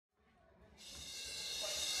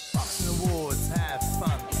Boxing awards, have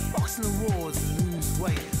fun. Boxing awards, lose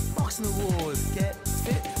weight. Boxing awards, get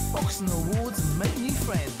fit. Boxing awards, make new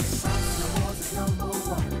friends. Boxing awards is #1.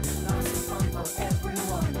 Nice and fun for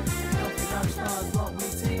everyone. Healthy lifestyle is what we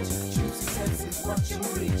teach. True success is what you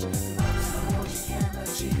reach. Boxing awards you can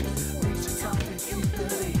achieve. Reach the top and keep the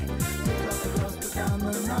lead. Pick up the girls, put down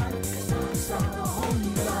the line. Start a whole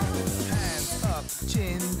new life. Hands up,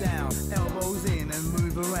 chin down, elbows in and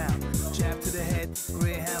move around. Jab to the head,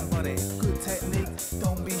 rear hand body. Good technique,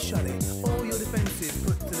 don't be shoddy. All your defenses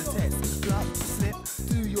put to the test. Drop, slip,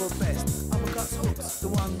 do your best. Uppercuts, hooks, the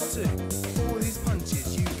 1, 2. All these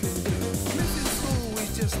punches you can do. Missing school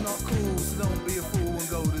is just not cool, so don't be a fool and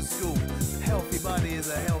go to school. Healthy body is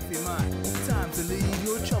a healthy mind. Time to leave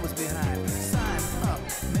your troubles behind. Sign up,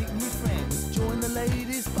 make new friends. Join the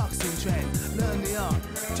ladies boxing trend. Learn the art,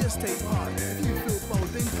 just take part. If you feel bold,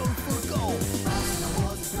 then go for the goal. Boxing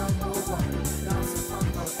awards is #1. Nice and fun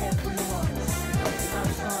for everyone. Healthy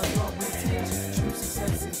lifestyle is what we teach. True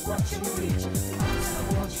success is what you reach. Boxing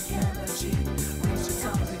awards you can achieve. Reach the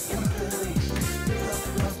top and keep the lead. Pick up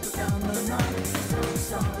the girls, put down the line.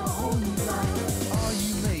 Start a whole new life. Are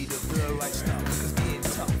you made of the right stuff? Cause being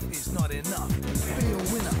tough is not enough. Be a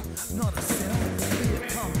winner, not a sinner. Be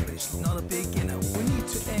accomplished, not a beginner. We need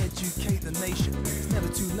to educate the nation. It's never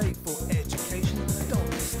too late for education. Don't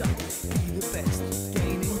be stuck, be the best.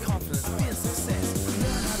 Gaining confidence, be a success.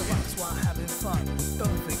 Learn how to box while having fun.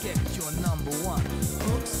 Don't forget you're #1.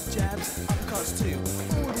 Hooks, jabs, uppercuts too.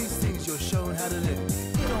 All these things you're shown how to do.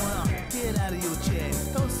 Get on up, get out of your chair.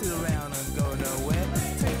 Don't sit around and go nowhere.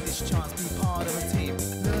 Take this chance, be part of a team.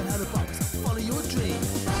 Learn how to box, follow your dream.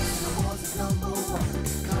 Boxing awards is #1.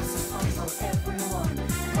 Nice and fun for everyone.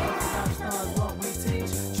 Healthy lifestyle is what we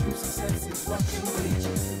teach. True success is what you reach.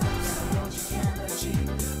 Boxing awards you can achieve.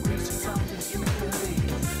 Reach the top and keep the lead.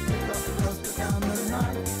 Pick up the girls, put down the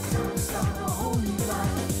line. Start a whole new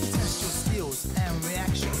life. Test your skills and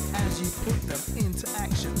reaction as you put them into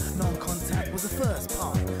action. Non-contact was the first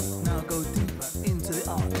part. Now go deeper into the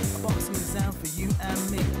art. A boxing exam for you and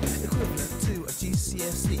me, equivalent to a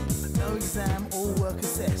GCSE. No exam or work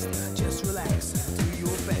assessed. Just relax, do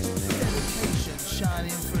your best. Dedication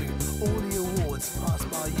shining through. All the awards passed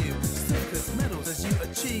by you. Certificates, medals as you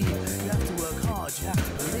achieve. You have to work hard, you have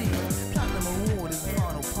to believe. Platinum award is the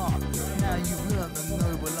final part. Now you've learned the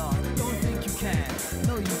noble art. Don't think you can,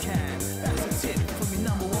 no you can. That's a tip from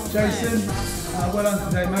your #1 Jason, well done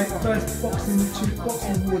today, mate. First boxing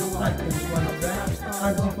awards platform one up there.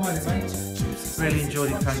 How did you find it, mate? Really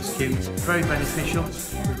enjoyed it, thanks Q. Very beneficial.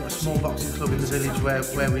 We've got a small boxing club in the village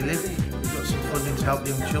where we live. We've got some funding to help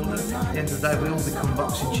young children. At the end of the day, we all become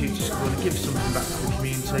boxing tutors. We want to give something back to the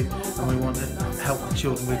community, and we want to help the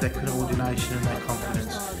children with their coordination and their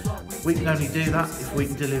confidence. We can only do that if we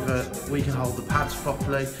can deliver, we can hold the pads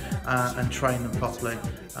properly and train them properly.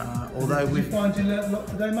 Although did you find you learnt a lot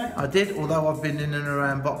today, mate? I did, although I've been in and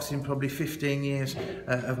around boxing probably 15 years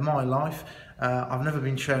of my life. I've never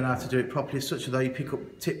been shown how to do it properly, such that you pick up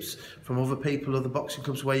tips from other people, other boxing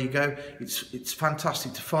clubs where you go. It's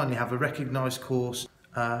fantastic to finally have a recognised course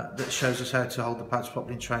that shows us how to hold the pads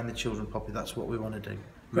properly and train the children properly. That's what we want to do.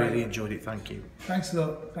 Really enjoyed it, thank you. Thanks a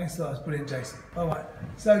lot, that's brilliant, Jason. All right,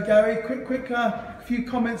 so Gary, quick few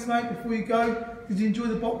comments, mate, before you go. Did you enjoy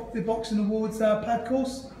the Boxing Awards pad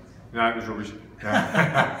course? No, it was rubbish.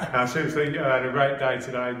 No, seriously, I had a great day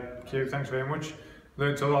today, Q, thanks very much.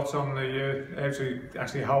 Learned a lot on the how to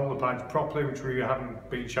actually hold the pads properly, which we haven't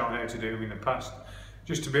been shown how to do in the past.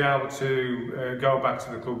 Just to be able to go back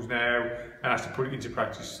to the clubs now and actually put it into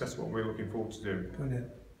practice, that's what we're looking forward to do. Brilliant,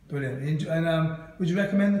 brilliant. And would you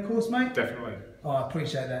recommend the course, mate? Definitely. Oh, I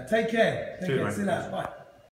appreciate that. Take care. Cheers, mate. See you later. Bye.